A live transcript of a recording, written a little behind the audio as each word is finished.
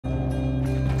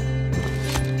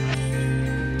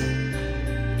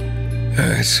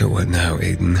So what now,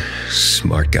 Aiden?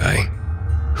 Smart guy.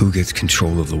 Who gets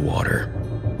control of the water?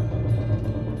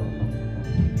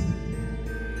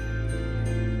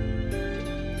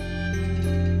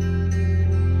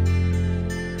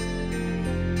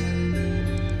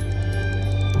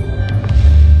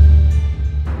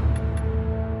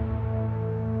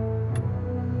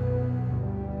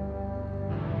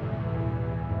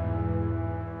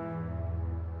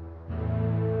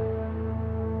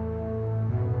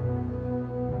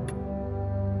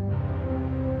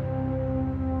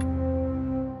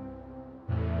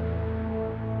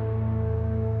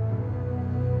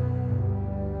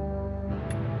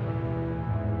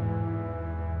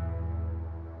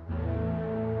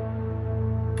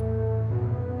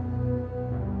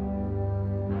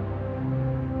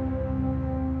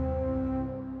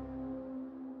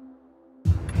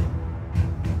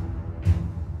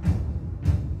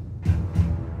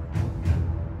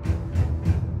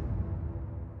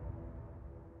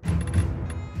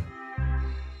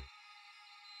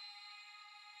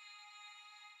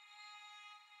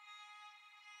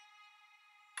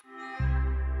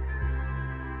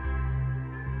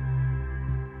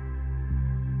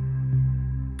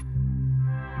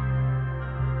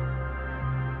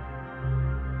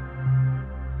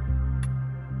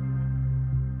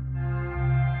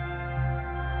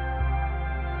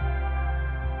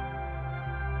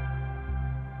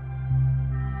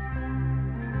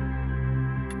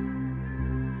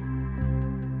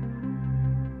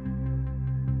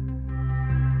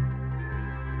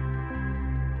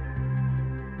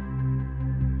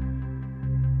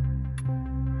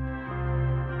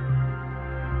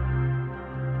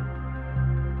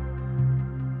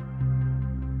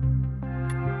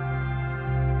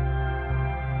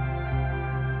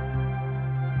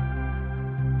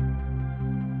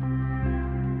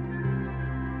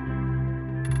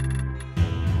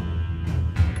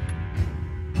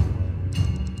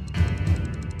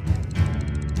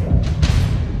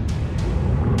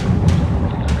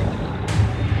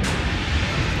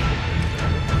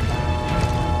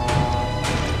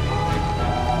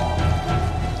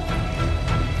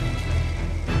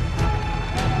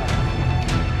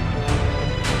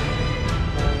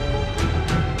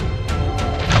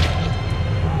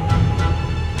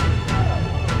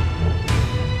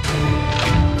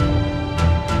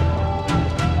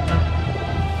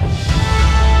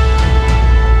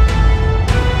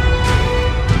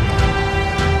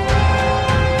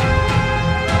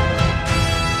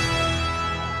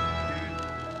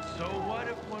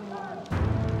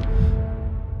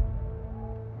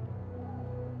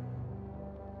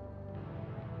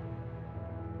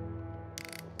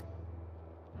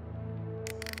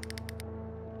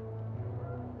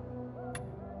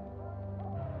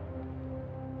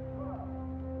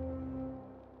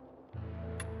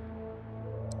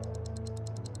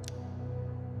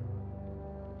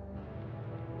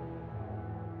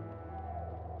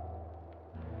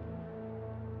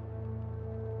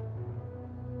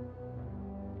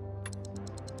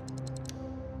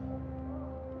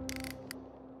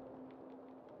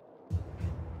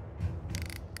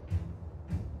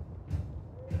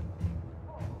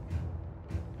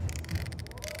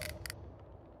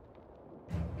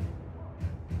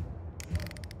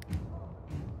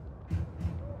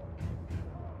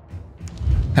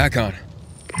 Hakon.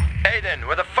 Aiden,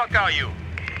 where the fuck are you?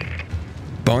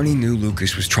 Barney knew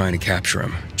Lucas was trying to capture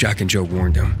him. Jack and Joe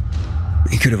warned him.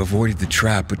 He could have avoided the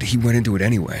trap, but he went into it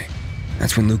anyway.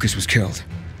 That's when Lucas was killed.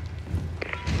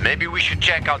 Maybe we should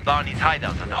check out Barney's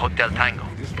hideout at the Hotel Tango.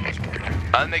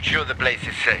 I'll make sure the place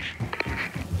is safe.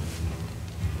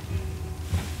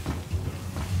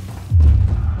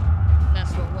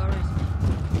 That's what worries me.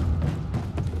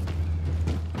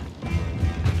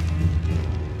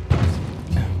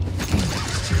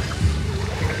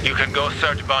 You can go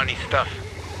search Barney's stuff.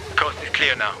 Coast is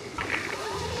clear now.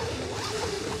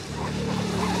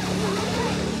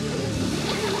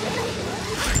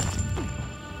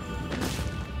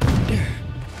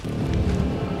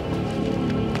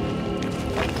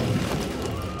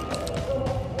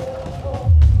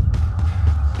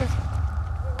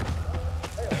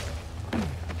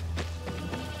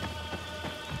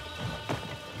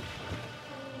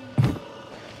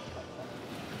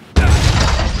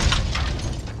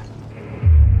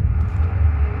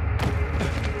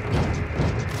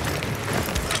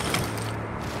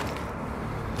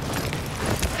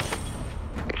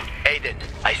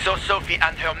 I saw Sophie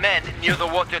and her men near the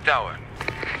water tower.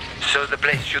 So the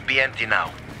place should be empty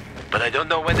now. But I don't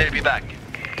know when they'll be back.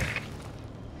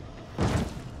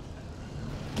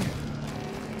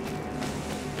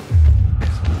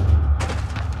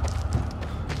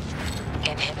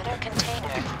 Inhibitor contained.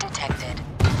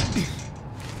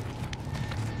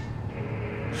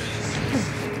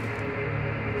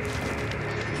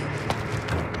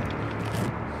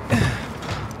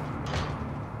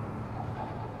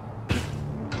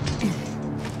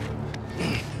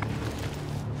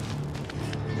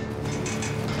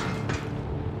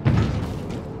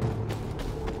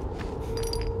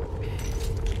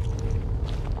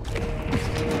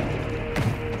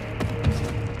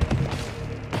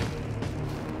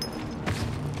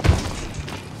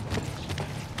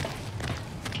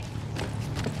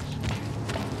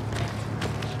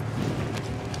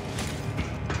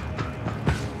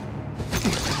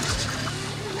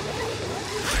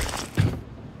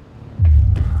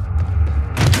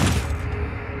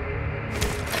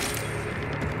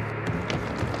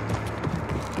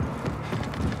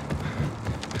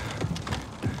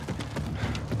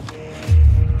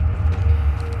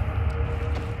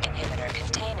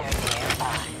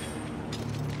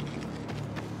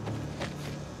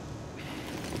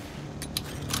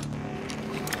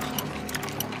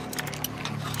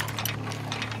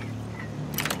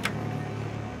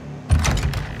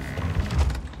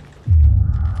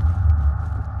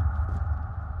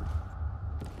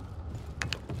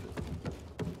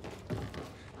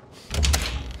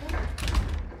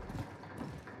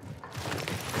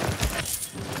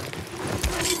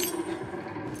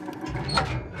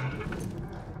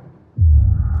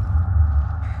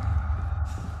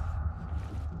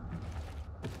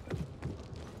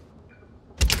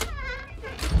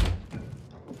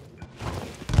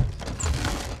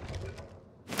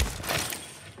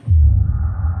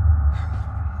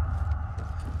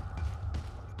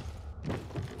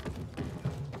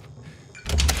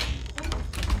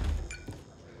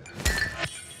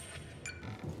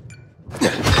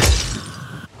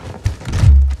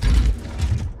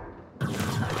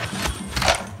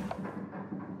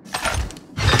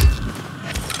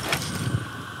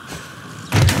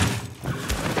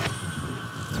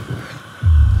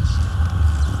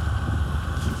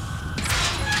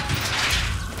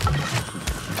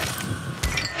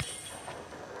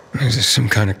 Is this some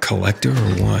kind of collector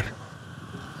or what?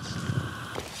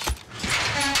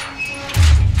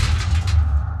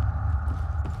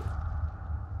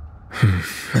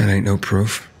 That ain't no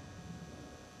proof.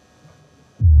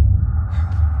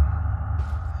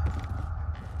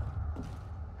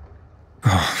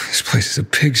 Oh, this place is a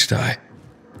pigsty.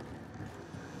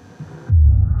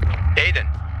 Aiden,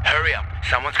 hurry up.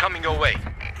 Someone's coming your way.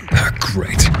 Ah,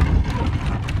 great.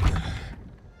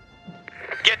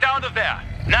 Get out of there,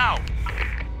 now!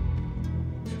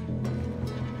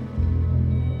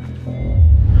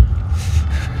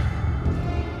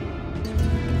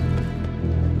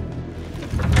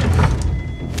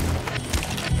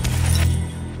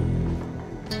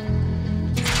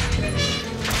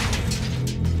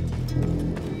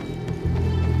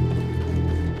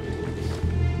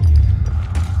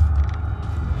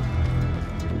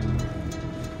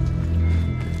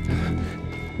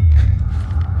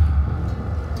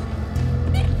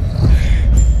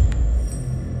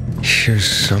 Here's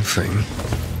something.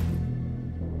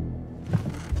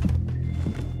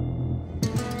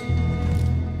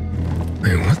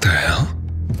 Wait, what the hell?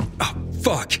 Oh,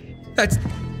 fuck! That's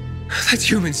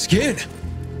human skin!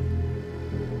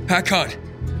 Hakon,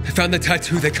 I found the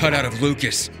tattoo they cut out of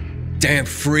Lucas. Damn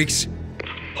freaks.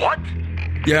 What?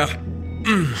 Yeah.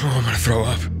 Oh, I'm gonna throw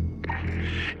up.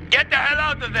 Get the hell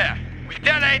out of there! We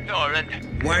tell Aiden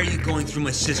and... Why are you going through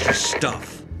my sister's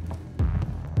stuff?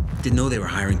 Didn't know they were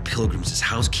hiring pilgrims as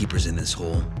housekeepers in this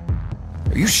hole.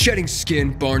 Are you shedding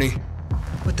skin, Barney?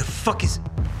 What the fuck is...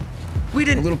 We A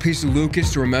didn't... little piece of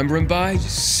Lucas to remember him by, you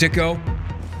sicko?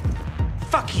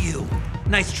 Fuck you.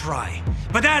 Nice try.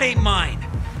 But that ain't mine.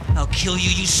 I'll kill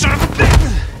you, you son of a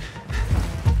bitch!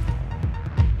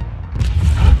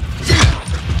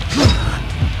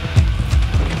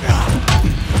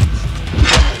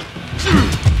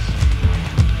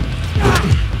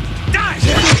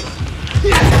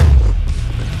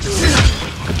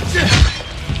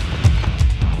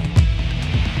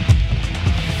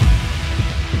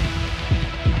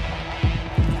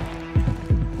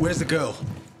 Where's the girl?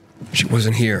 She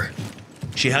wasn't here.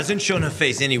 She hasn't shown her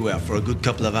face anywhere for a good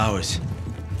couple of hours.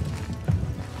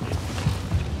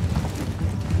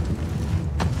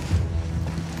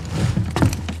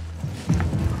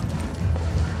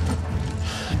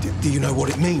 Do you know what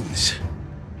it means?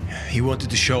 He wanted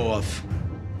to show off.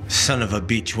 Son of a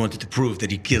bitch wanted to prove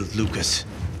that he killed Lucas.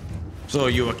 So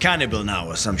you're a cannibal now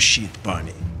or some shit,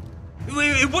 Barney.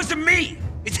 It wasn't me!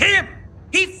 It's him!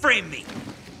 He framed me!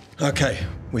 Okay,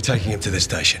 we're taking him to the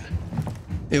station.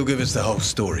 He'll give us the whole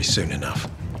story soon enough.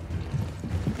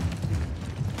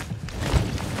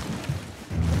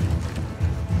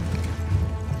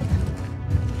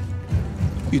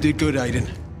 You did good, Aiden.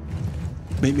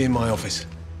 Meet me in my office.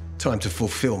 Time to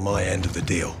fulfill my end of the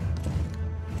deal.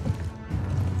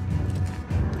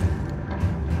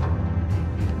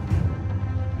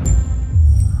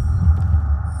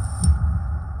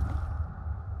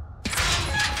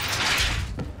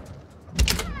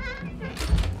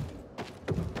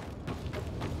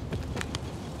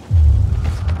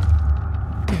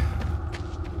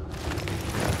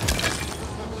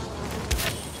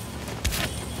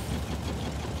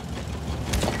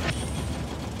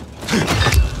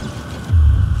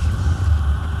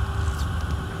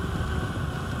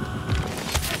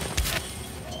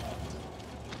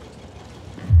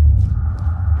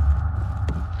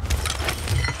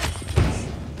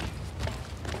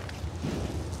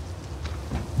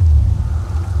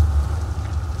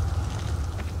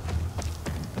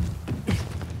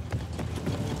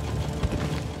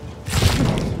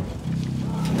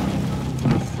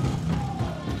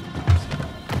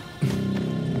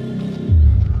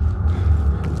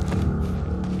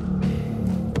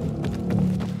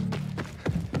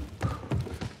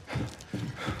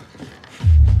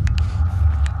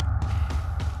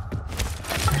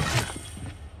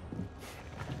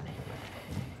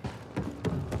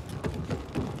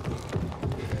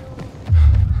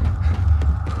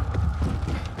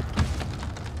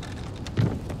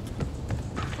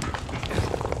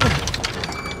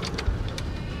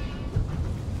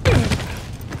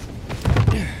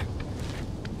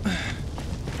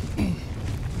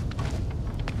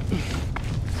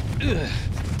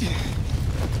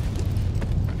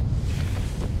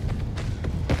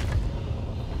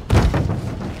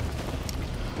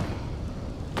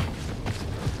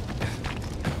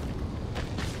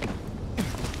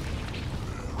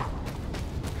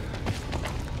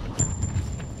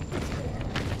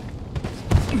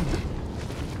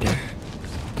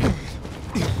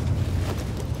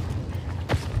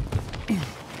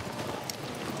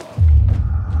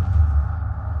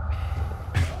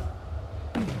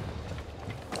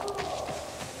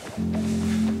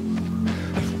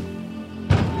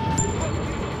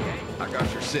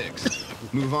 6.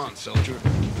 Move on, soldier.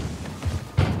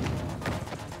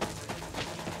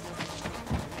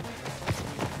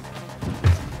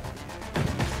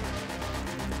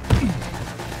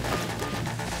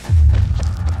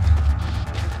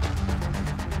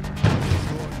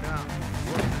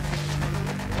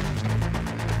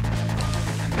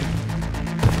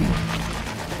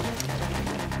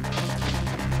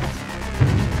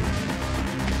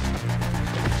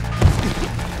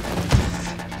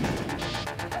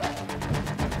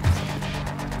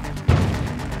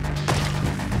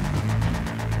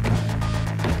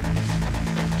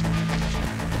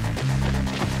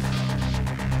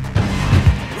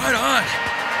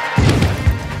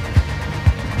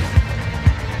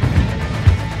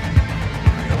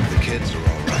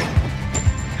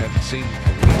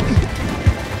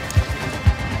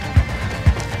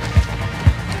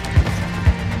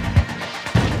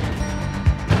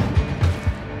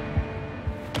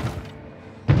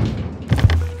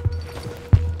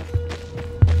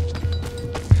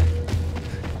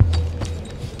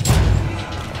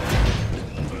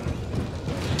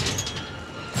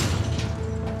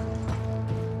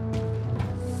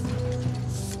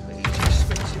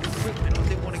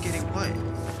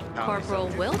 Corporal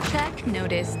Wilczek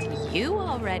noticed you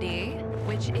already,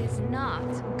 which is not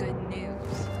good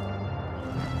news.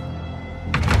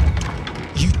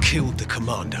 You killed the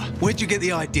commander. Where'd you get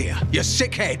the idea? Your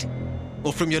sick head?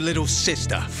 Or from your little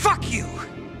sister? Fuck you!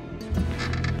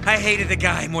 I hated the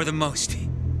guy more than most.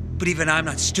 But even I'm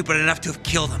not stupid enough to have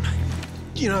killed him.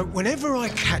 You know, whenever I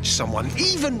catch someone,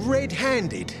 even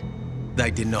red-handed,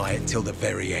 they deny it till the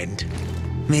very end.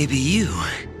 Maybe you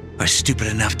are stupid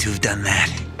enough to have done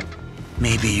that.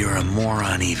 Maybe you're a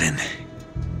moron even.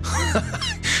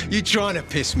 You're trying to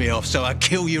piss me off, so I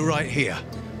kill you right here.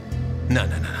 No.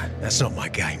 That's not my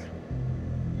game.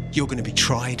 You're gonna be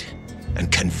tried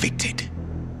and convicted.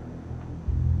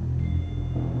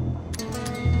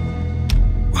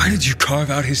 Why did you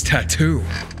carve out his tattoo?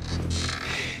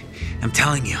 I'm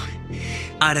telling you,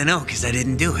 I don't know, because I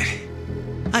didn't do it.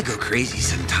 I go crazy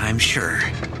sometimes, sure,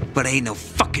 but I ain't no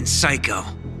fucking psycho.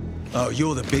 Oh,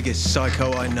 you're the biggest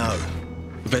psycho I know.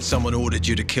 I bet someone ordered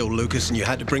you to kill Lucas and you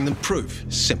had to bring them proof.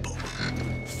 Simple.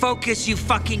 Focus, you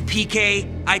fucking PK.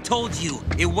 I told you,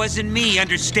 it wasn't me,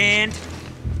 understand?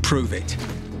 Prove it.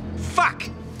 Fuck!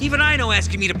 Even I know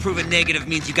asking me to prove a negative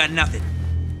means you got nothing.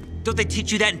 Don't they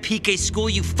teach you that in PK school,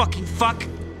 you fucking fuck?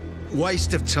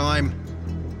 Waste of time.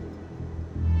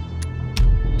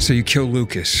 So you kill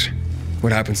Lucas.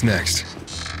 What happens next?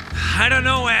 I don't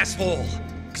know, asshole.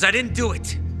 Because I didn't do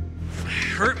it.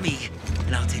 Hurt me,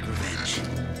 and I'll take revenge.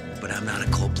 But I'm not a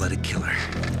cold-blooded killer.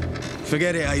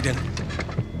 Forget it, Aiden.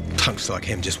 Punks like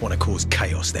him just want to cause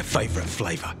chaos, their favorite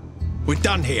flavor. We're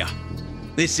done here.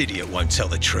 This idiot won't tell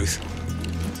the truth.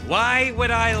 Why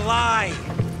would I lie?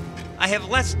 I have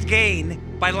less to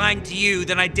gain by lying to you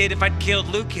than I did if I'd killed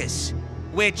Lucas.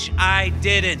 Which I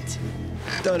didn't.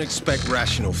 Don't expect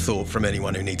rational thought from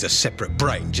anyone who needs a separate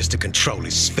brain just to control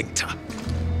his sphincter.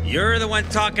 You're the one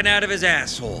talking out of his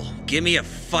asshole. Give me a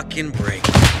fucking break.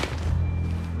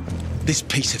 This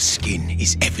piece of skin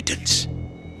is evidence.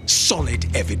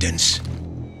 Solid evidence.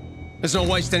 Let's not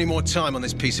waste any more time on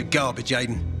this piece of garbage,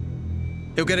 Aiden.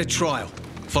 He'll get a trial,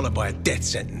 followed by a death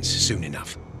sentence soon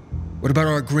enough. What about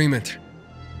our agreement?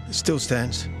 It still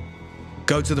stands.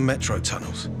 Go to the metro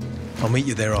tunnels. I'll meet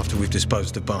you there after we've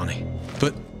disposed of Barney.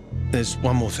 But there's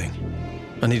one more thing.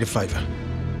 I need a favor.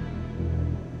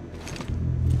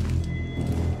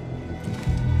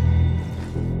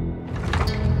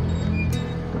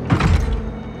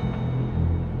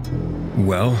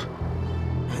 Well?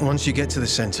 Once you get to the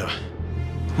center,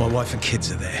 my wife and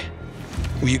kids are there.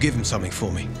 Will you give them something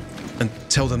for me? And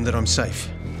tell them that I'm safe?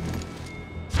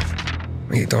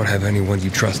 You don't have anyone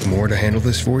you trust more to handle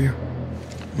this for you?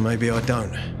 Maybe I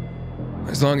don't.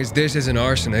 As long as this isn't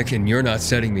arsenic and you're not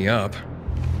setting me up.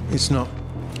 It's not.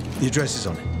 The address is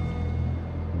on it.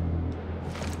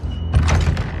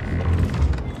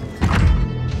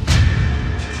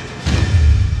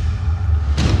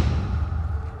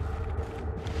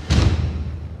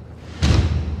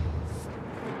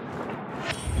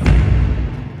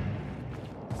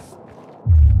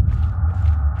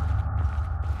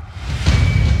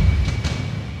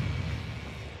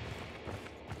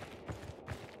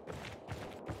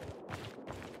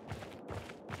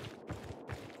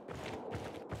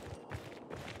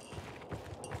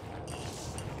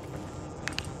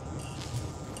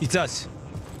 It's us.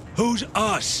 Who's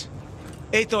us?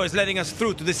 Aethor is letting us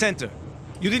through to the center.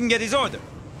 You didn't get his order.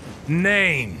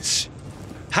 Names.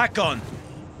 Hakon.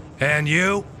 And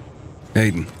you?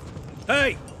 Aiden.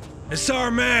 Hey, it's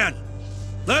our man.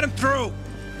 Let him through.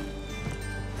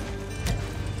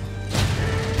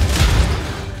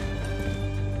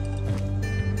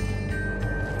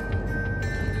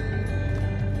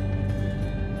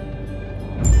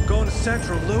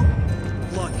 Central, Luke.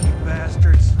 Lucky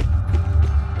bastards.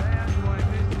 Man, do I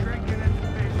miss drinking at the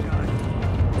fish hut.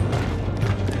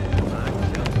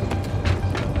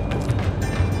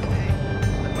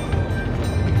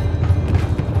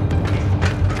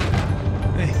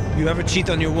 Hey, you ever cheat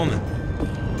on your woman?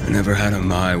 I never had a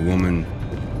my woman.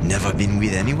 Never been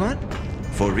with anyone?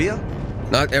 For real?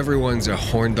 Not everyone's a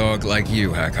horn dog like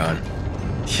you, Hakon.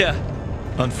 Yeah,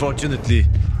 unfortunately.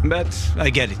 But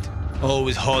I get it.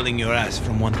 Always hauling your ass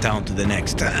from one town to the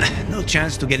next. No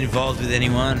chance to get involved with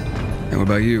anyone. And what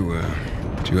about you?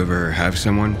 Do you ever have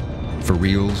someone? For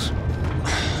reals?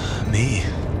 Me?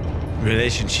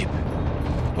 Relationship.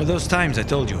 Well, those times I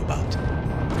told you about.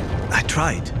 I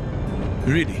tried.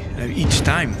 Really. Each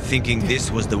time thinking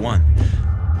this was the one.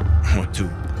 Or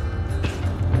two.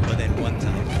 But then one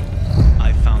time,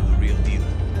 I found the real deal.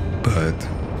 But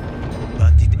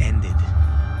it ended.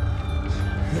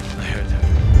 I hurt her.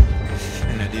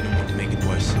 And I didn't want to make it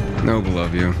worse. noble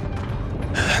of you.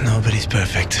 Nobody's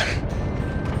perfect.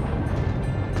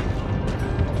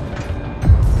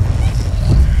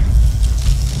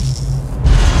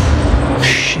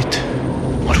 Shit.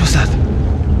 What was that?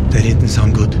 That didn't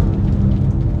sound good.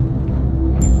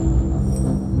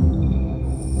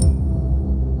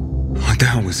 What the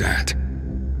hell was that?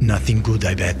 Nothing good,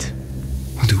 I bet.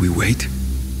 Well, do we wait?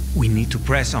 We need to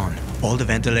press on. All the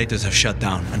ventilators have shut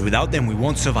down, and without them we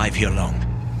won't survive here long.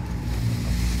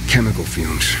 Chemical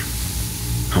fumes.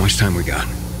 How much time we got?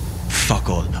 Fuck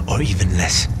all, or even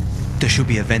less. There should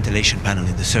be a ventilation panel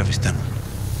in the service tunnel.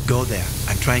 Go there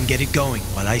and try and get it going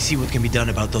while I see what can be done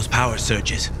about those power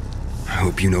surges. I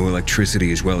hope you know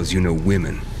electricity as well as you know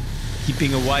women.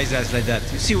 Keeping a wise ass like that,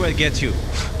 you see where it gets you,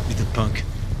 little punk.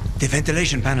 The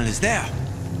ventilation panel is there.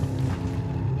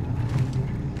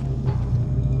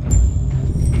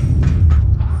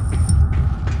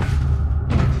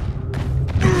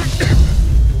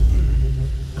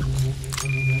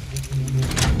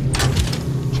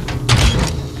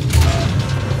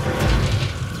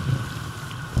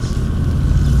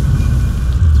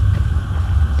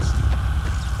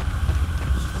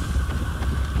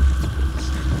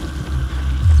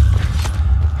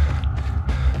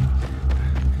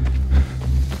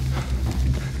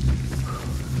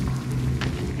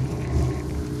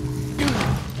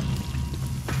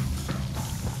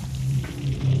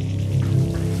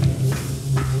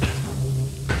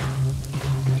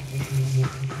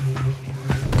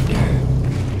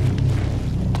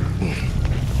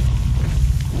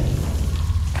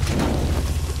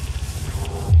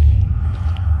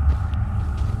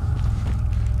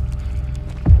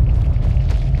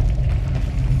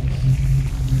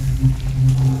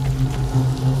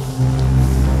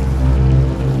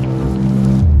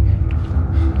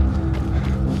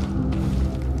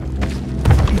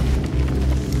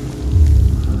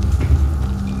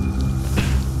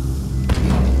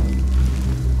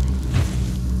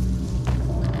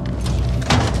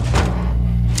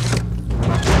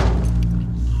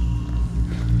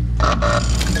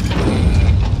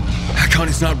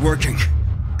 Not working.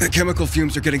 The chemical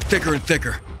fumes are getting thicker and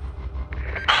thicker.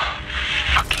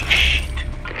 Fucking shit.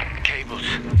 Cables.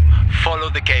 Follow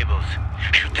the cables.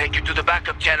 Should take you to the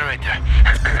backup generator.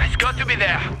 It's got to be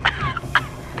there.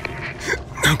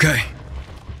 Okay.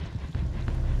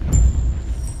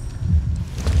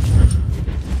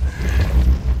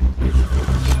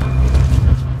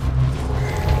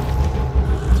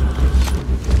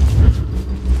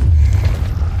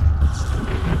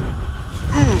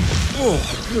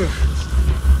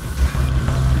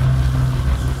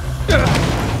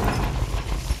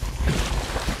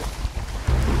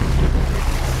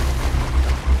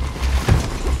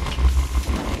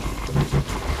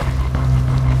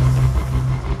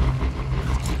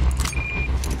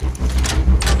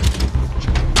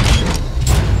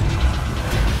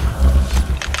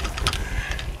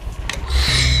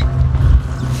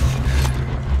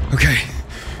 Okay,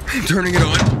 I'm turning it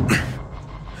on.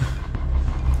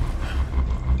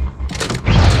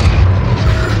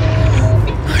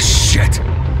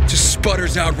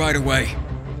 Sputters out right away.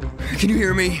 Can you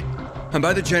hear me? I'm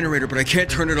by the generator, but I can't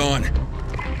turn it on.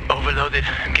 Overloaded,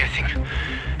 I'm guessing.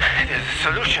 There's a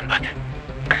solution, but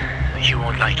you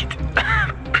won't like it.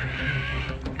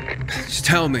 Just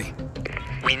tell me.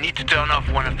 We need to turn off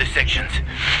one of the sections.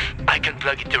 I can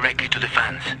plug it directly to the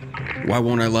fans. Why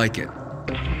won't I like it?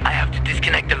 I have to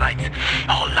disconnect the lights.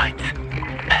 All lights.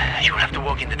 You will have to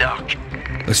walk in the dark.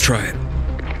 Let's try it.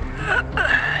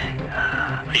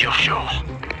 You're sure?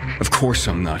 Of course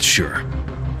I'm not sure.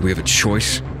 We have a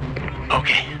choice?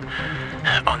 Okay.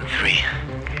 On 3.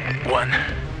 1,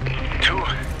 2,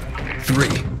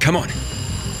 3. Come on.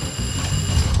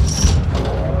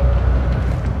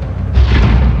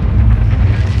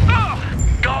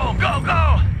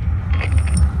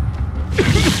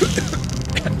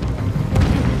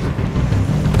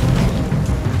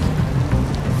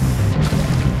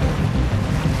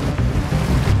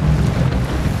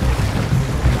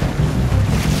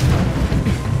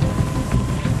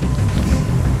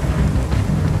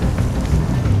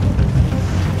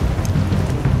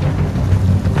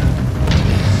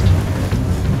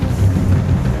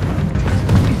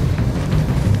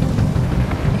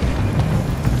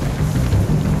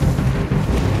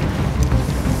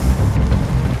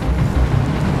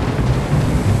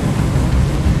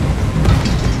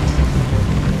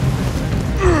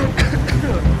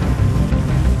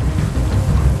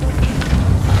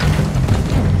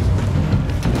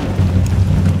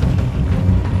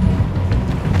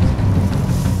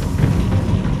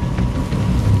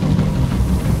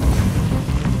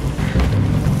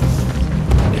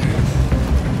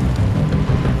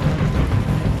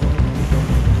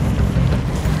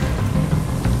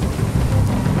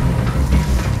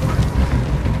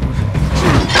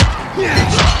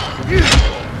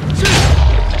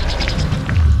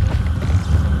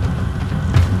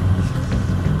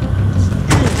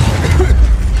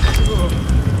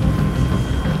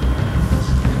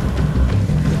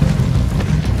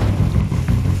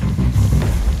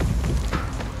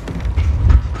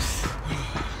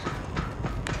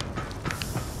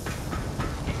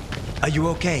 Are you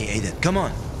okay, Aiden? Come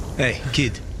on. Hey,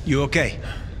 kid, you okay?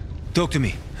 Talk to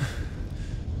me.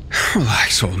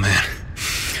 Relax, old man.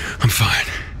 I'm fine.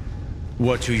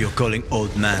 What you're calling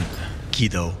old man,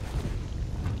 kiddo?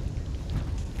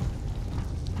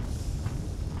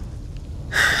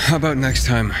 How about next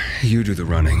time you do the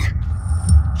running?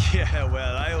 Yeah,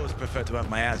 well, I always prefer to have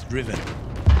my ass driven.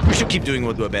 We should keep doing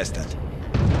what we're best at.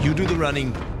 You do the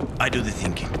running, I do the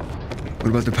thinking. What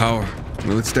about the power?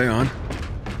 Will it stay on?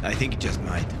 I think it just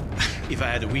might. If I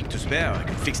had a week to spare, I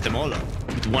could fix them all up.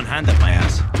 With one hand up my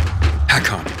ass.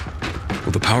 Hakon,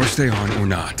 will the power stay on or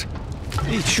not?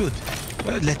 It should.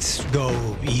 Let's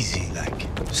go easy, like.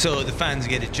 So the fans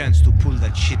get a chance to pull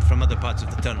that shit from other parts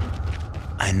of the tunnel.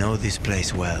 I know this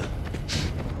place well.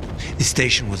 The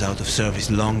station was out of service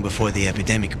long before the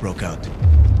epidemic broke out.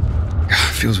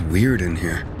 It feels weird in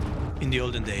here. In the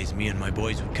olden days, me and my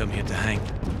boys would come here to hang.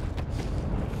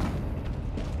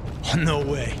 Oh, no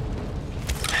way.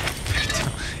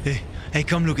 Hey,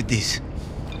 come look at this.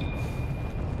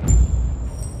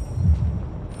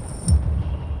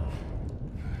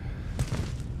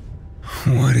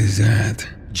 What is that?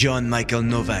 John Michael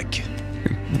Novak.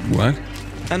 What?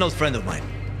 An old friend of mine.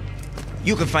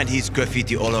 You can find his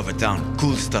graffiti all over town.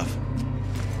 Cool stuff.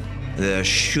 There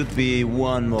should be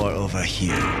one more over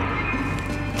here.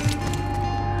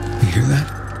 You hear that?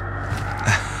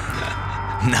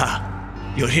 Nah.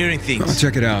 You're hearing things. I'll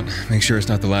check it out. Make sure it's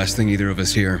not the last thing either of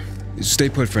us hear. Stay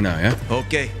put for now, yeah?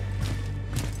 Okay.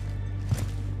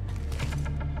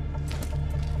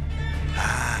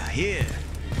 Ah, here.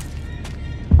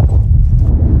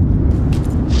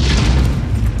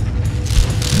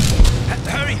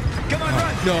 Hurry! Come on,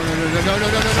 run! No,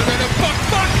 fuck!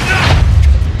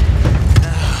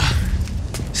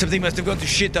 Something must have gone to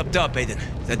shit up top, Aiden.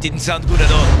 That didn't sound good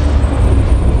at all.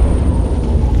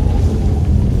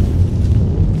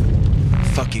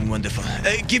 Fucking wonderful.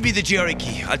 Give me the GRE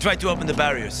key. I'll try to open the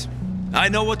barriers. I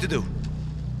know what to do.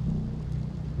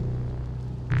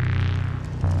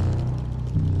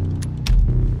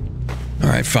 All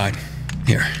right, fine.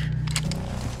 Here.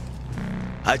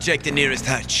 I'll check the nearest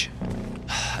hatch.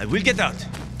 We'll get out.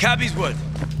 Cabby's word.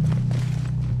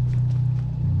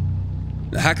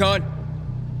 Hakon?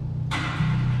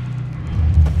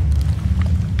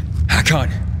 Hakon?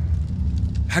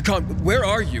 Hakon, where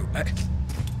are you?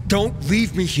 Don't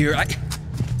leave me here.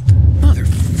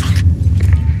 Motherfucker.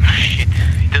 Shit,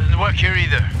 it doesn't work here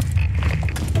either.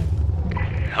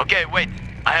 Okay, wait.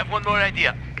 I have one more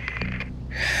idea.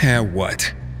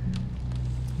 What?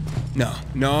 No.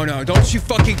 Don't you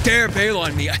fucking dare bail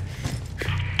on me.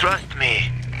 Trust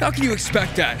me. How can you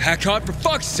expect that, Hakon? For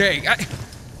fuck's sake.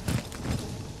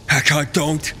 Hakon,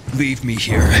 don't leave me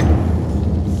here.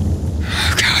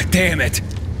 God damn it.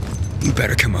 You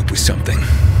better come up with something.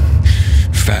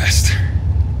 Fast.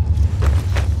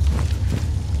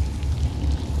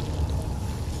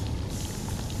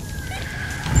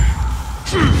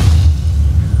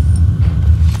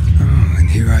 Oh, and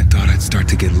here I thought I'd start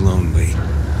to get lonely.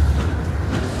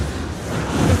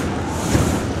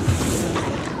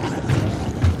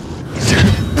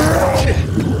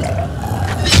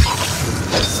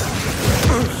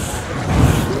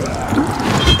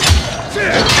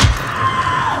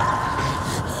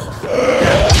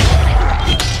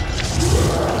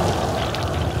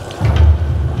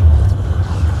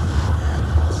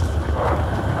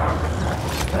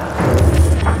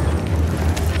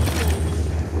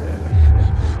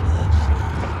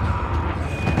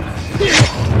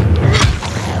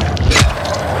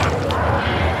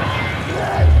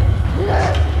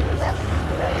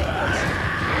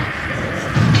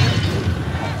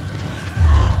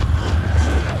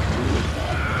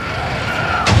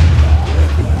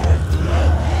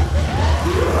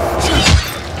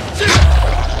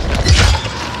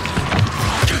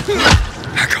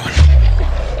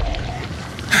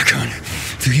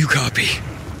 Do you copy?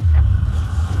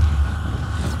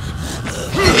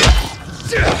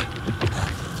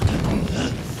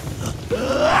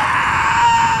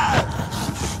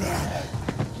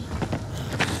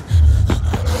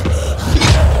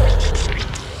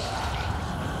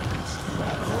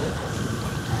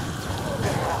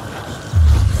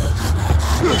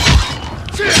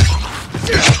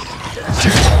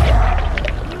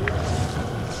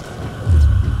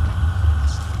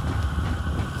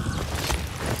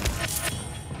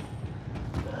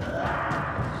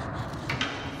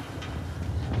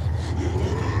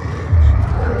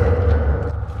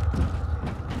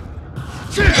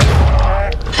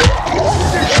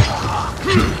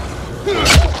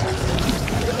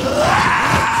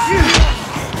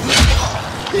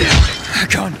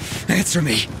 answer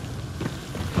me.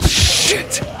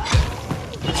 Shit!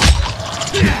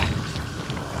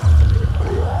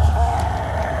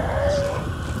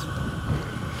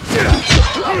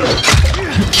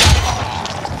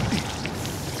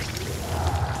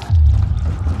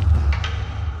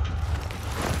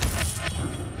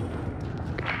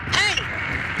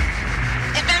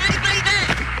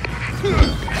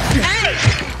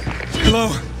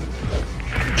 Hello?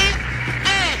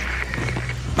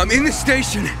 I'm in the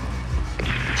station.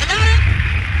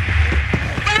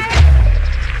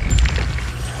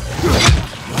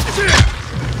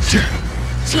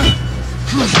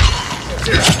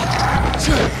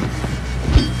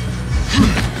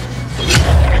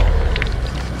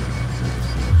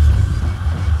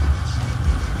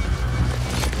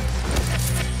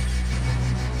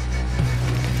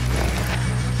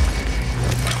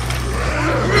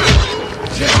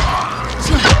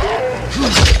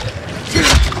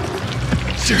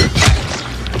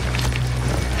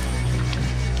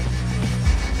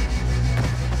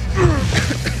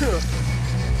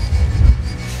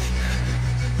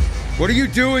 What are you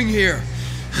doing here?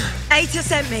 ATA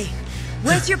sent me.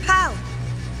 Where's your pal?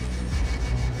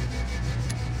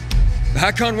 The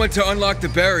Hakon went to unlock the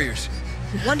barriers.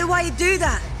 Wonder why you do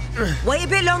that. Wait a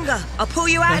bit longer. I'll pull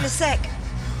you out in a sec.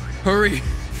 Hurry.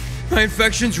 My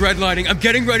infection's redlining. I'm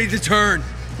getting ready to turn.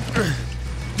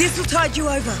 This will tide you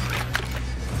over.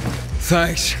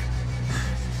 Thanks.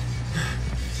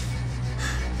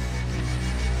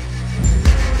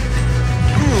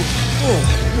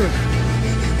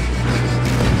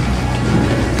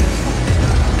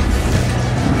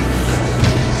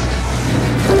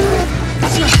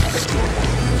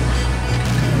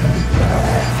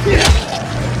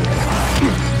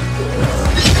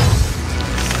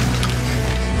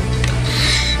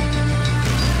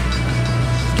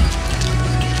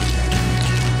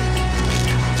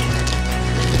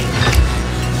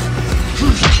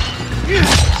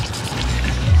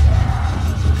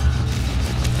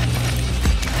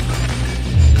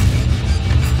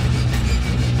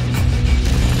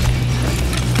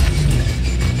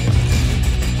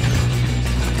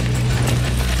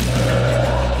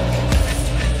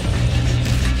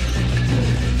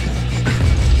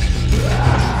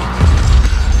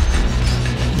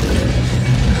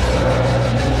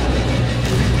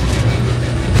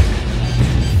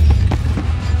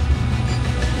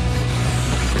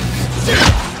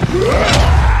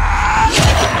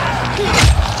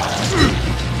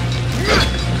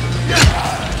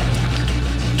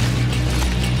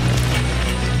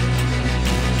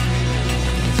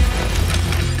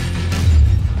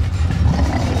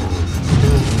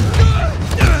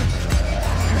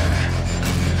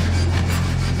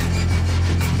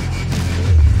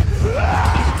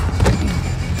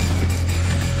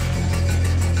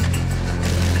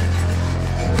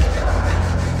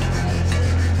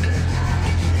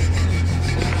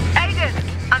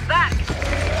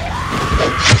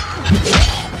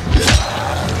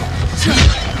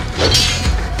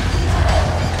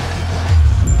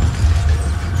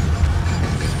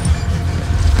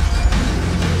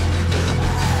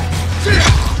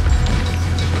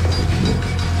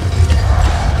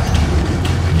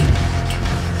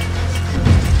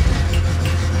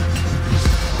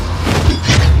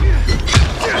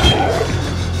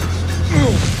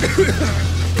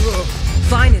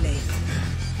 Finally.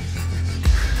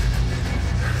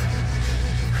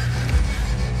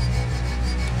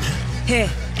 Here,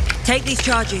 take these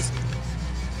charges.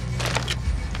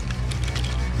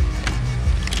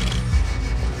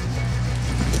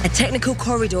 A technical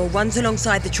corridor runs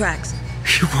alongside the tracks.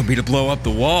 You want me to blow up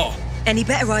the wall? Any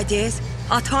better ideas?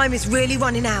 Our time is really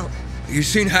running out. You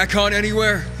seen Hakon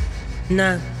anywhere?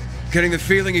 No. Getting the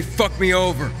feeling he fucked me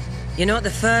over. You're not the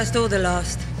first or the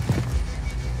last.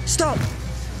 Stop!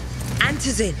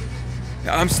 Anta's in.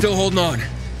 I'm still holding on.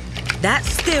 That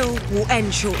still will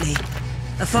end shortly.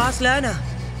 A fast learner.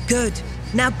 Good.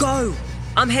 Now go!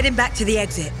 I'm heading back to the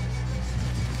exit.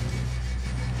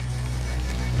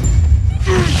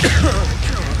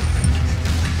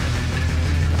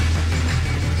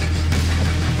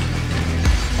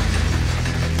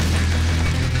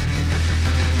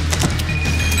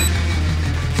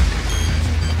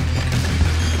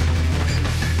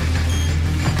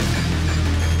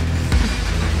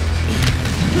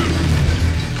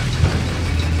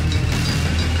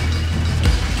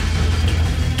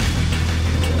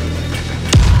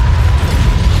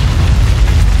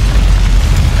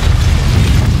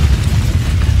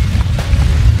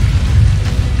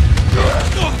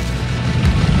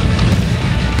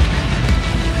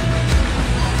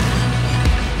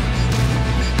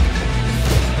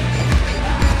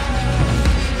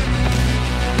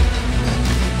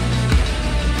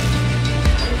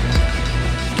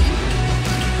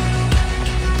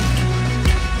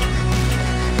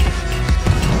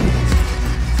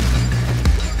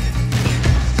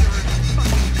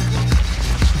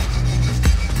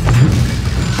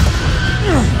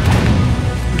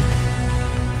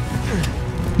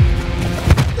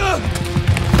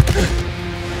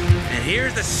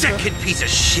 piece of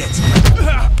shit.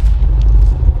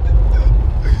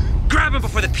 Grab him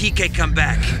before the PK come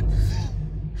back.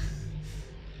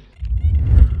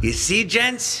 You see,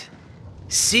 gents?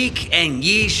 Seek and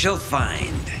ye shall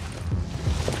find.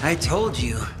 I told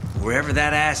you, wherever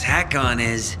that ass Hakon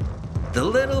is, the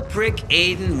little prick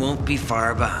Aiden won't be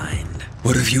far behind.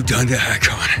 What have you done to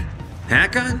Hakon?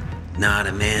 Hakon? Not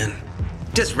a man.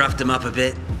 Just roughed him up a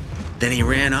bit. Then he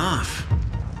ran off.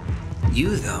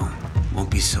 You, though, won't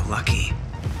be so lucky.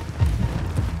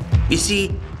 You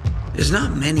see, there's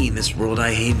not many in this world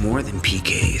I hate more than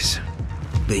PKs.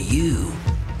 But you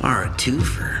are a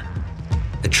twofer.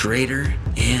 A traitor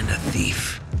and a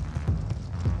thief.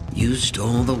 You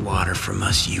stole the water from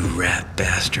us, you rat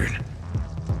bastard.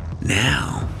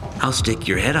 Now, I'll stick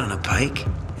your head on a pike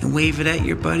and wave it at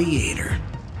your buddy Ader.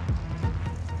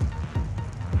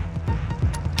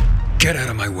 Get out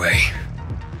of my way.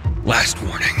 Last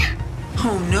warning.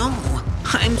 Oh no,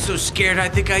 I'm so scared I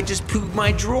think I just pooped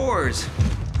my drawers.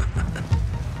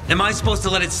 Am I supposed to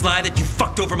let it slide that you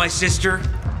fucked over my sister?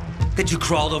 That you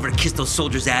crawled over to kiss those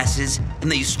soldiers' asses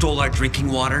and that you stole our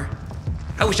drinking water?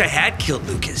 I wish I had killed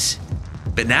Lucas.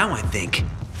 But now I think,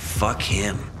 fuck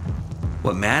him.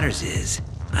 What matters is,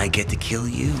 I get to kill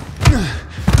you.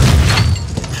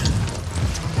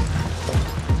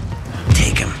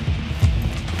 Take him.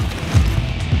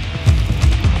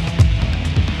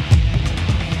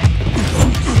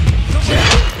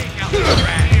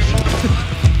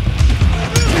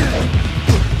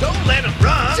 Don't let him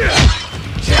run!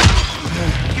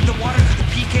 Give the water to the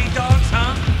PK dogs,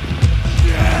 huh?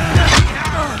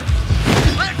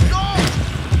 Let's go!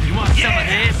 You want some of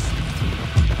this?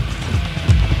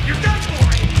 You're done for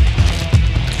it!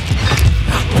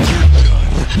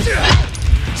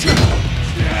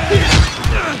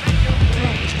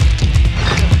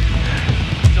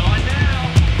 It's on now.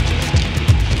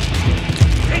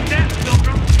 Take that,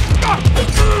 Pilgrim.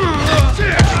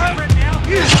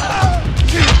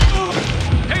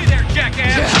 Hey there,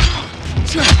 jackass!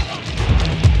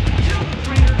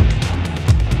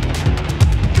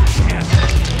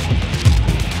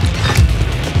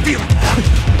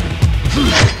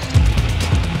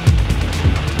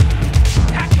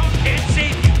 Hakon can't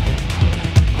save you.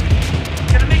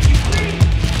 Gonna make you bleed.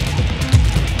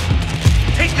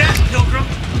 Take that, Pilgrim.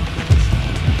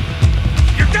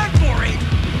 You're done for, Aiden.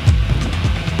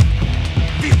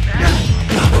 Feel that?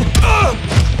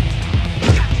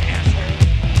 Gotcha, asshole.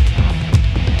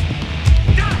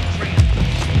 Die, traitor.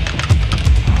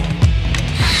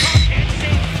 Hakon can't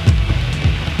save you.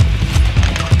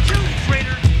 Kill you,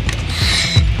 traitor.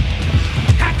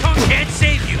 Hakon can't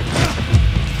save you.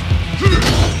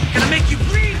 Gonna make you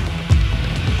bleed.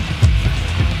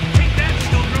 Take that,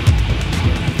 Pilgrim.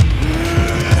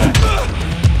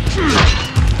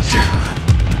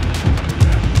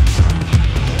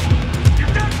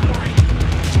 You're done for it.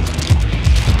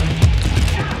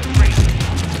 Die, traitor.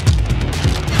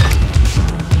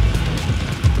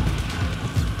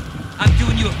 I'm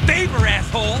doing you a favor,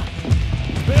 asshole.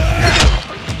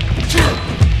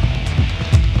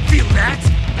 Feel that?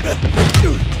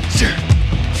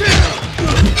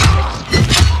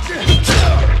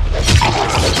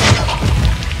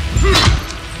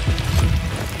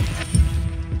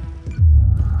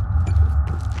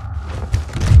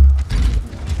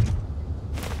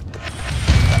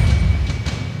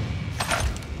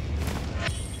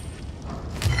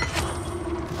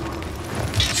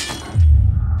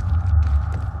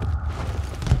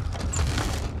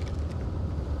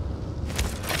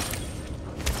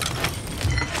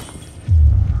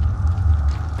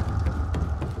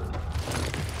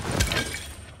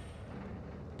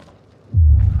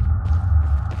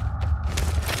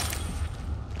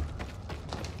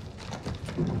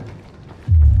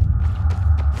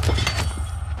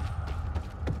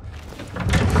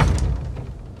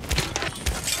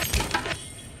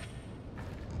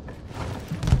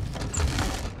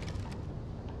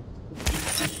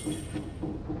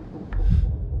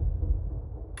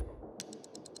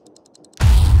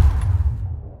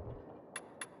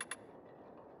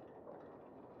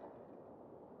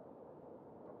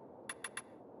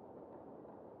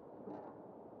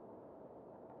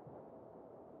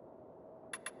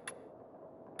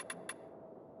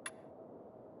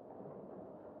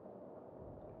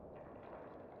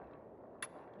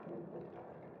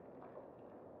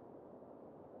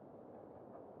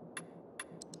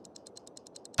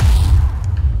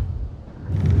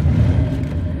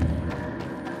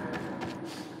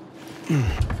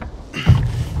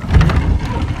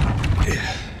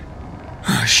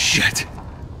 Oh, shit.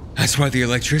 That's why the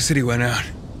electricity went out.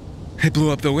 It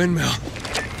blew up the windmill.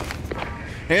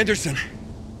 Anderson,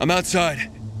 I'm outside.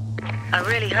 I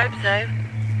really hope so.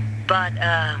 But,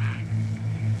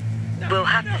 we'll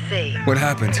have to see. What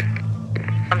happened?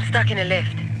 I'm stuck in a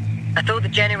lift. I thought the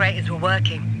generators were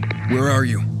working. Where are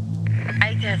you?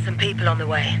 Ada has some people on the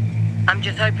way. I'm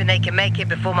just hoping they can make it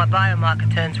before my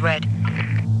biomarker turns red.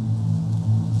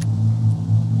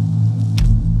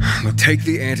 Look, take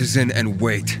the antizin and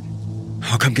wait.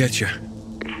 I'll come get you.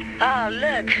 Oh,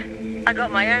 look. I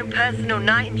got my own personal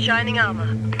knight in shining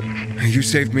armor. You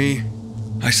saved me,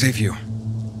 I save you.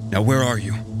 Now where are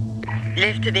you?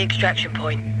 Lift to the extraction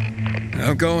point.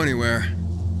 Don't go anywhere.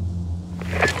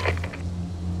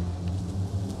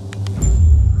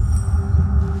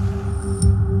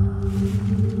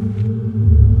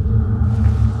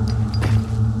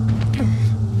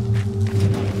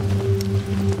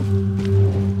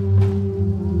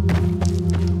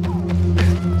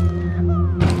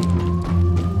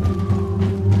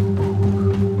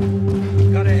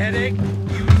 Got a headache?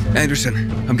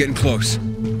 Anderson, I'm getting close.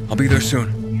 I'll be there soon.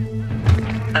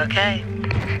 Okay.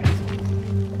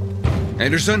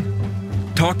 Anderson?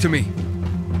 Talk to me.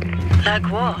 Like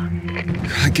what?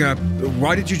 Like,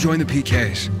 why did you join the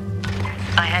PKs?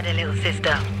 I had a little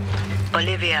sister,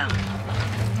 Olivia.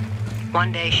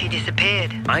 One day she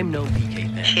disappeared. I'm no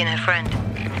PK fan. She and her friend.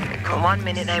 One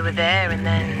minute they were there and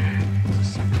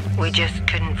then we just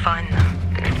couldn't find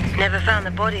them. Never found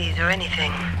the bodies or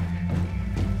anything.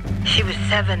 She was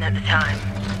 7 at the time.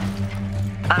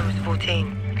 I was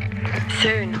 14.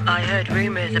 Soon, I heard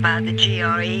rumors about the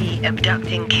GRE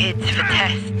abducting kids for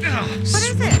tests. What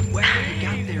is it? Where you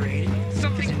got there,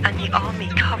 Aiden? And the army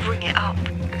covering it up.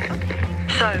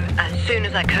 So, as soon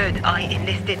as I could, I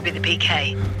enlisted with the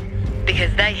PK.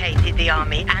 Because they hated the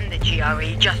army and the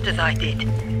GRE just as I did.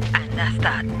 And that's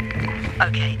that.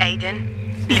 Okay,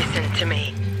 Aiden, listen to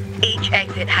me. Each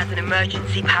exit has an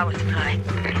emergency power supply.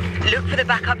 Look for the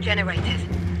backup generators.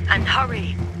 And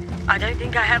hurry. I don't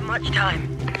think I have much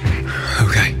time.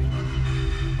 Okay.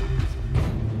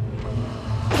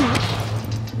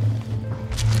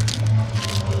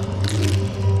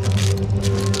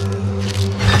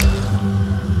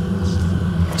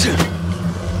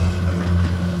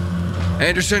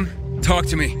 Anderson, talk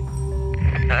to me.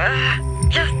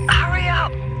 Just hurry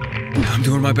up. I'm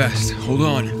doing my best. Hold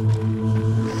on.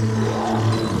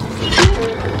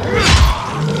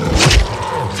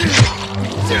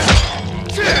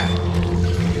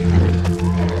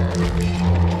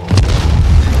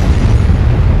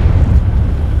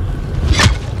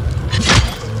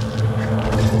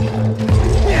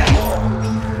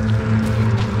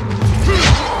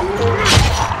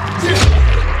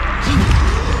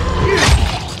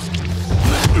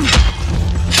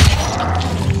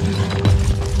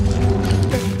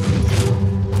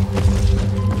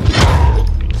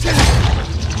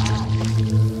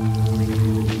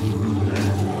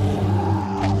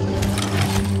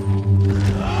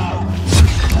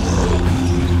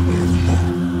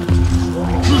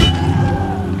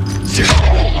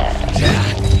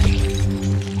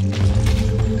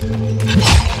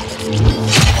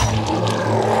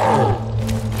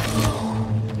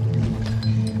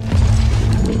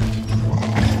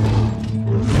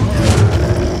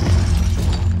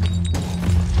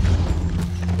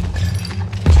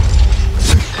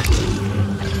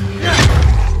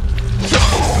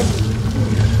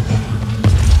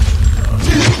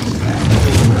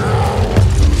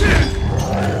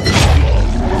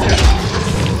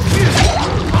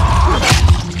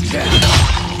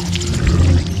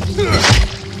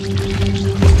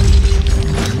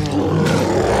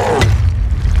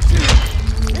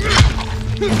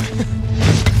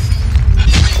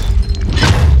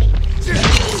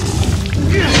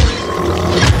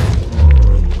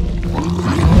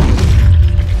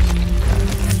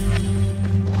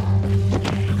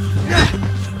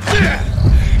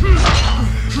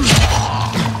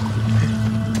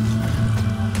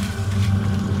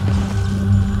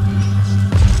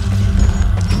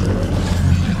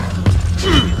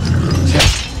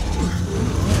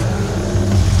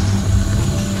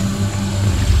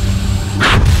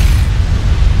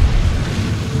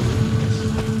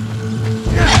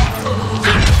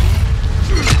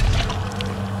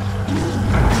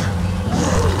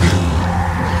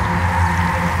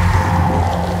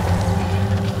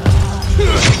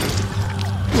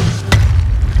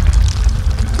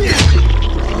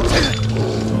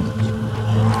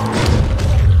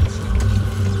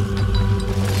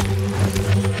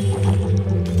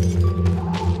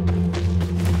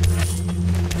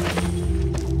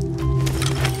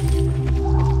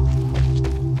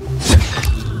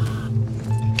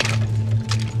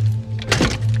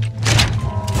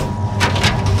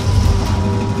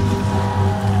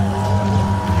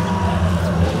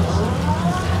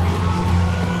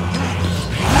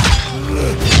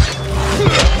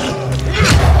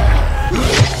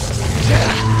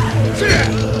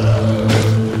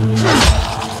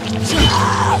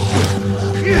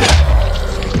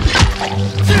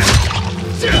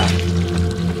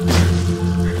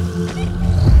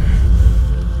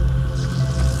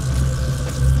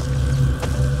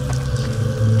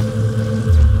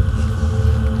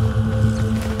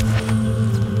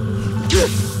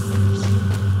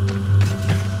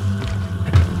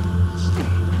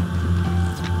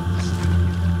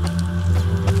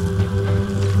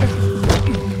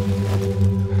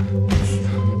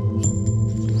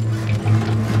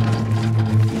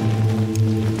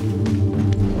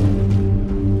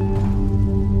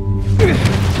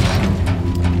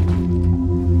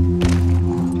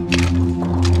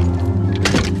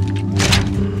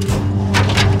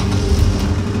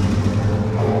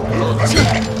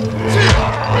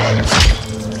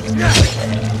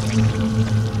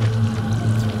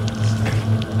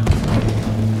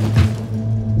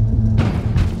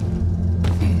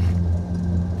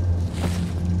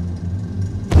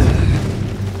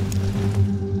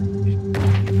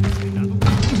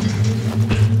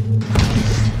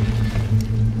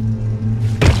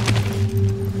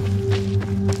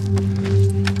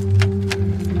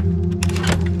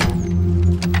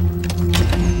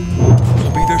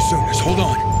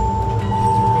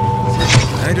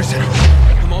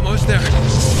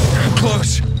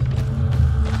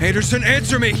 Anderson,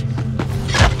 answer me!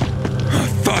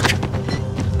 Oh, fuck!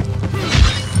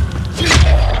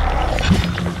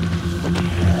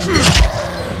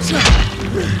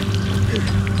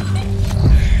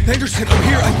 Anderson, I'm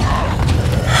here!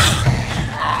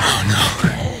 Oh, no.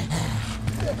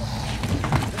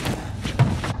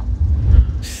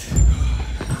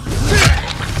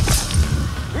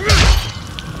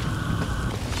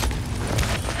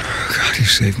 God, you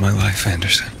saved my life,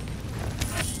 Anderson.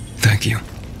 Thank you.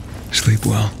 Sleep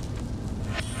well.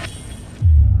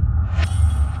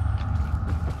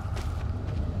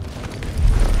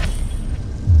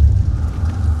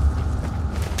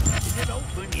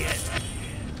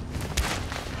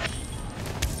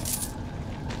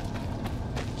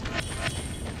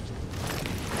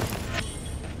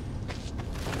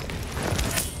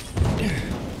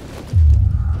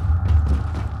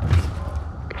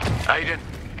 Aiden,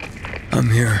 I'm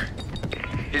here.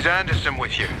 is Anderson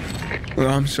with you? Well,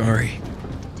 I'm sorry.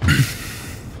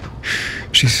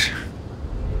 She's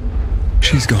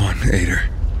gone, Ader.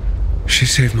 She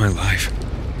saved my life.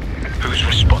 Who's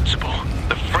responsible?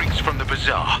 The freaks from the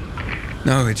bazaar?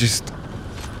 No, it just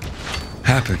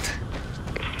happened.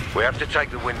 We have to take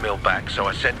the windmill back, so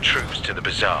I sent troops to the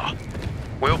bazaar.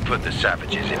 We'll put the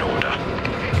savages in order.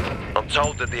 I'm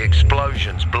told that the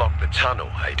explosions blocked the tunnel,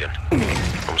 Aiden.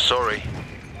 I'm sorry.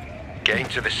 Getting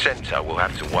to the center will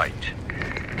have to wait.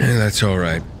 Yeah, that's all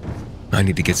right. I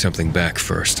need to get something back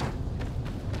first.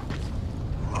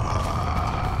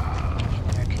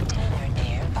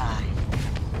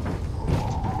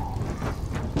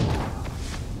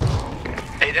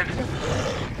 Aiden,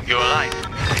 you alright?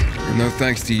 No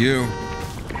thanks to you.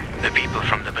 The people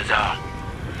from the bazaar.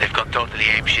 They've got totally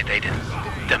apeshit, Aiden.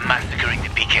 They're massacring the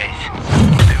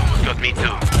PKs. They almost got me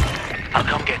too. I'll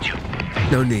come get you.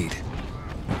 No need.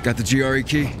 Got the GRE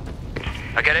key?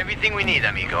 I got everything we need,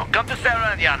 amigo. Come to Sarah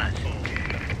and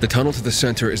Yana's. The tunnel to the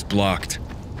center is blocked.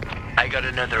 I got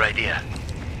another idea.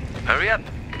 Hurry up.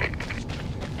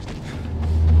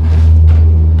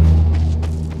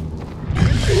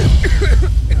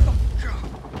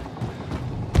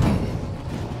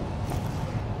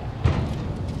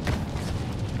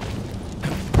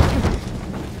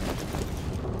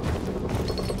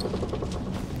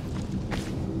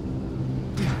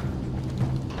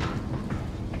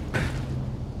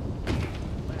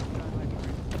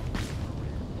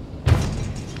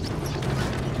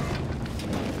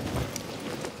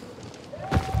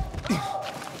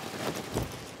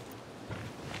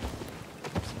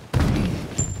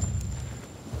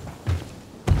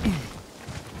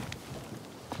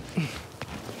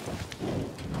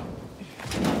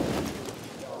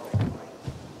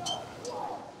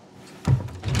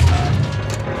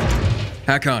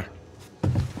 Hakon.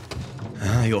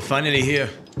 You're finally here.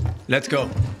 Let's go.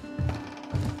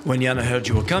 When Yana heard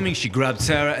you were coming, she grabbed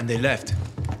Sarah and they left.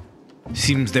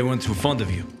 Seems they weren't too fond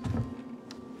of you.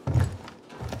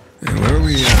 Where are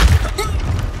we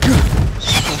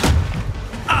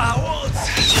What?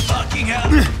 Fucking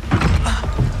hell!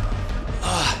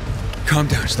 Calm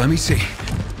down, just let me see.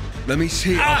 Let me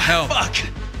see, I'll help. Fuck!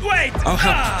 Wait! I'll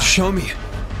help, show me.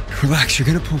 Relax, you're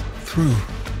gonna pull through.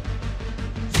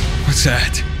 What's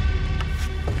that?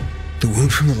 The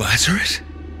wound from the Lazarus?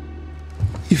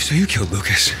 So you killed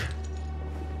Lucas.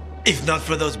 If not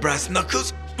for those brass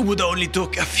knuckles, it would only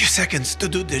took a few seconds to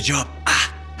do the job.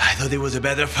 I thought he was a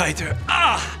better fighter.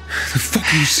 The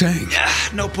fuck are you saying?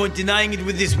 No point denying it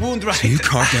with this wound, right? So you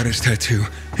carved out his tattoo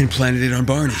and planted it on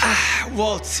Barney.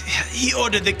 Waltz, he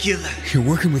ordered the kill. You're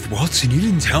working with Waltz and you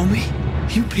didn't tell me?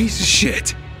 You piece of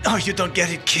shit. Oh, you don't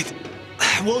get it, kid.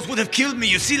 Waltz would have killed me,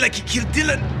 you see, like he killed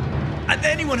Dylan. And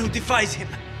anyone who defies him.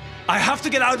 I have to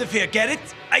get out of here, get it?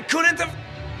 I couldn't have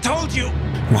told you.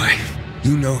 Why?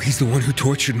 You know he's the one who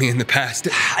tortured me in the past.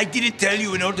 I didn't tell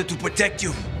you in order to protect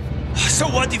you. So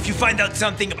what if you find out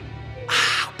something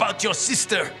about your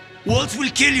sister? Waltz will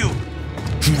kill you.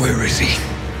 Where is he?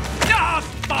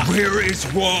 Fuck! Where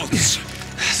is Waltz?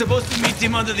 Supposed to meet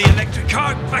him under the electric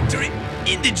car factory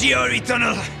in the GRE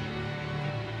tunnel.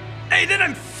 Hey, then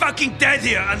I'm fucking dead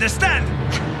here, understand?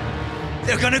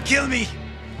 They're gonna kill me.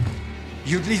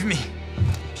 You'd leave me.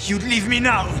 You'd leave me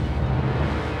now.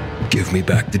 Give me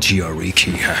back the GRE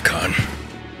key, Hakon.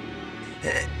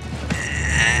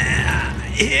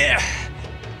 Here.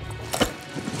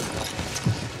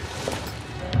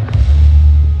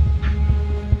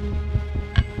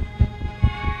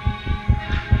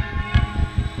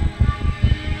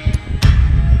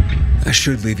 I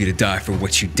should leave you to die for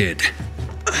what you did.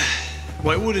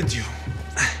 Why wouldn't you?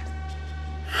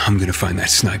 I'm gonna find that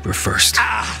sniper first.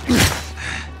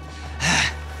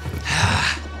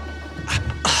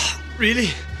 Really?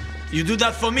 You do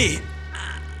that for me?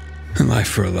 A life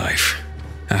for a life.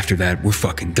 After that, we're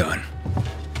fucking done.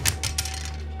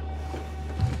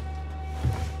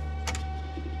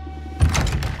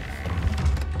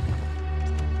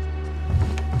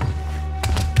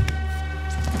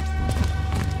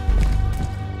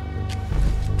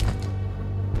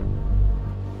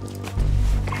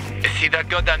 See that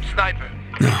goddamn sniper?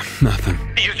 No, nothing.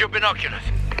 Use your binoculars.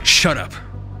 Shut up.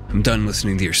 I'm done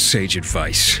listening to your sage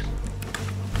advice.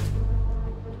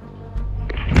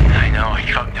 I know,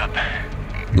 I fucked up.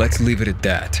 Let's leave it at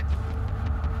that.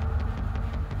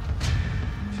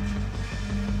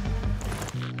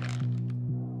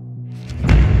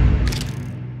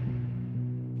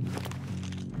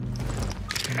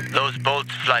 Those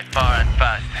bolts fly far and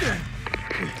fast.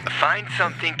 Find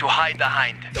something to hide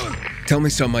behind. Tell me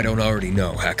something I don't already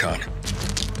know, Hakon.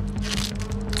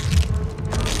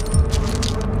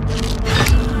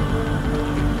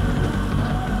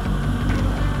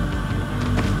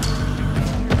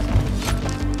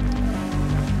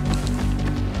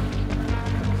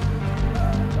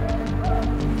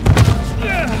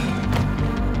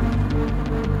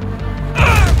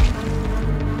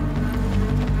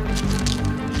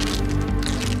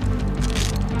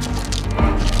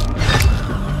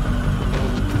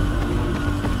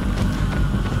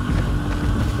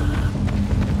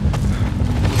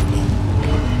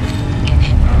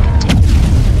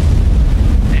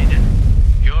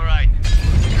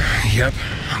 Yep,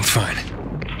 I'm fine.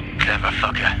 Clever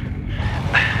fucker.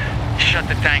 Shut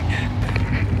the tanks.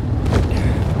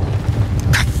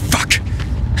 God, fuck!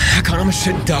 Hakon, I'm a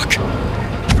shit duck.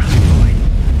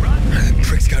 That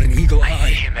prick's got an eagle I see eye.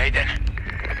 him,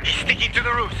 Aiden. He's sticking to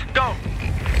the roofs. Go!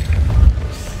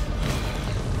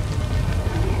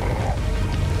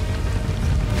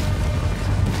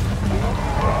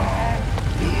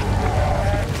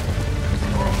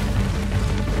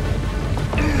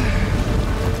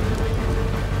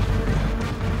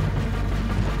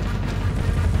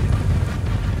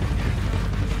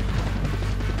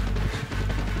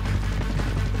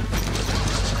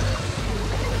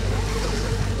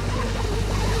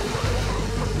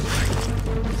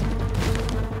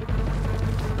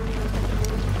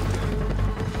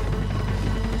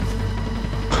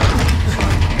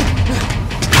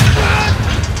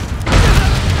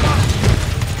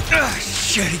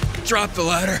 Shit, he dropped the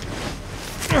ladder.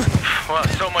 Well,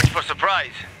 so much for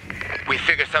surprise. We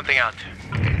figured something out.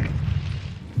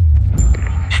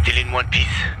 Still in one piece.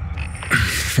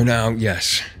 For now,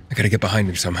 yes. I gotta get behind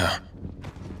him somehow.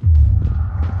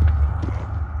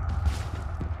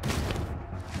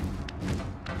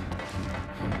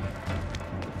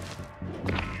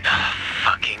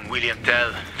 Fucking William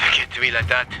Tell. Get to me like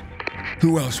that.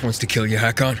 Who else wants to kill you,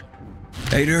 Hakon?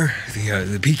 Ader?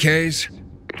 The PKs?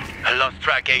 I lost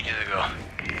track ages ago.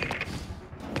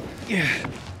 Yeah.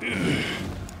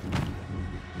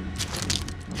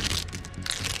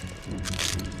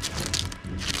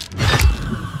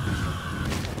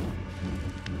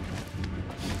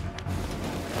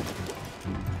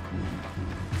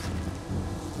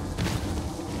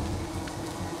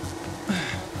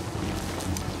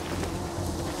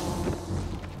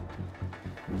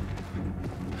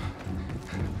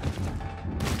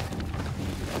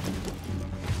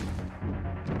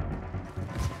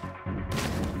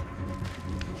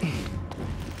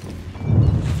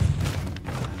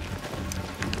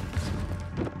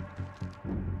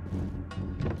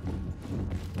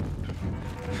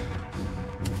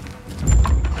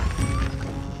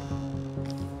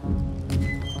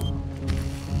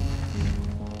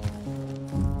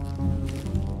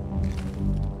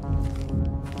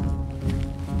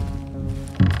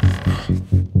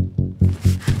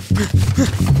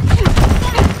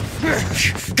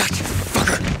 Gotcha,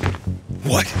 fucker!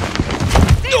 What?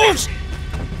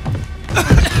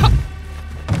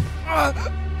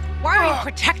 Why are you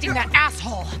protecting that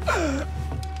asshole?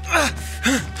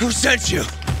 Who sent you?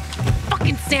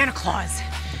 Fucking Santa Claus.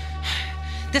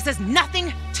 This has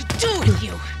nothing to do with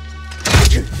you.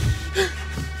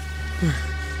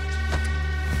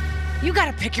 You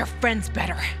gotta pick your friends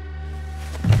better.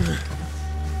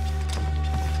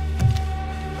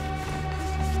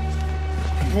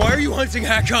 Why are you hunting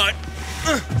Hakon?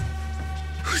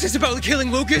 Is this about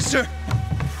killing Lucas, or?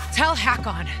 Tell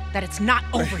Hakon that it's not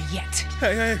over yet.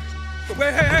 Hey,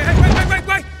 wait!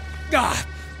 Ah.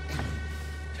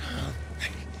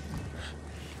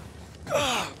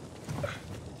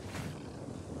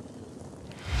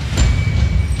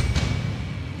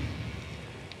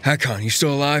 Hakon, you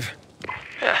still alive?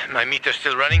 My meter's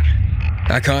still running.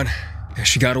 Hakon, yeah,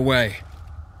 she got away.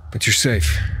 But you're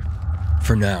safe.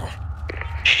 For now.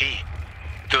 She?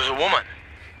 There was a woman.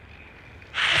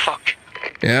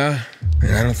 Yeah,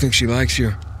 and I don't think she likes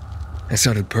you. That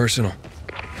sounded personal.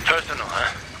 Personal,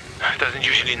 huh? Doesn't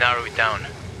usually narrow it down.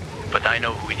 But I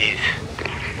know who it is.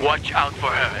 Watch out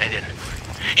for her, Aiden.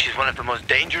 She's one of the most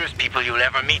dangerous people you'll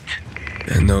ever meet.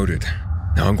 And noted.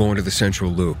 Now I'm going to the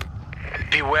central loop.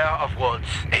 Beware of Waltz,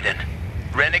 Aiden.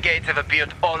 Renegades have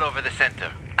appeared all over the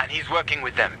center, and he's working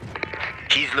with them.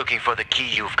 He's looking for the key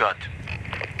you've got.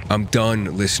 I'm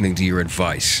done listening to your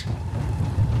advice.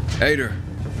 Ader,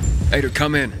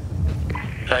 come in.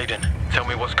 Aiden, tell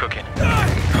me what's cooking.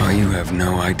 Oh, you have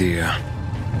no idea.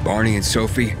 Barney and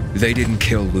Sophie, they didn't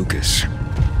kill Lucas.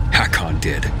 Hakon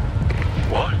did.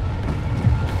 What?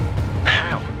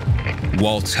 How?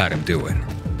 Waltz had him do it.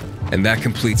 And that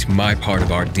completes my part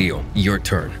of our deal. Your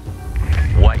turn.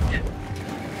 Wait.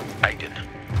 Aiden,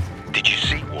 did you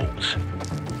see Waltz?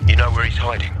 You know where he's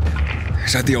hiding?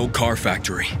 He's at the old car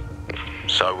factory.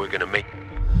 So we're gonna meet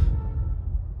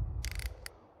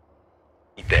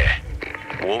there.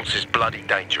 Waltz is bloody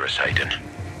dangerous, Aiden.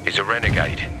 He's a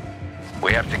renegade.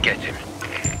 We have to get him.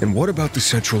 And what about the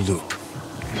central loop?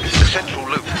 The central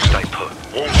loop will stay put.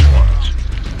 Waltz won't.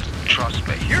 Trust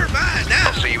me. You're mine now!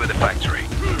 I'll see you at the factory.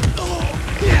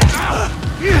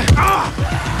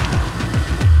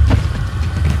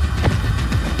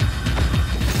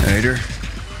 Ader,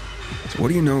 so what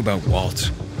do you know about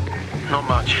Waltz? Not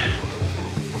much.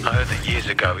 I heard that years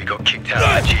ago he got kicked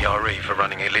out of the GRE for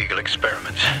running illegal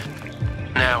experiments.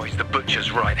 Now he's the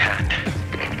butcher's right hand.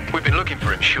 We've been looking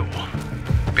for him, sure.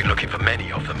 Been looking for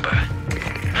many of them,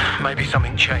 but maybe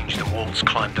something changed and Waltz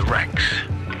climbed the ranks.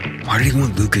 Why did he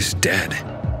want Lucas dead?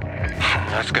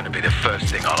 That's gonna be the first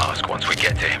thing I'll ask once we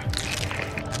get to him.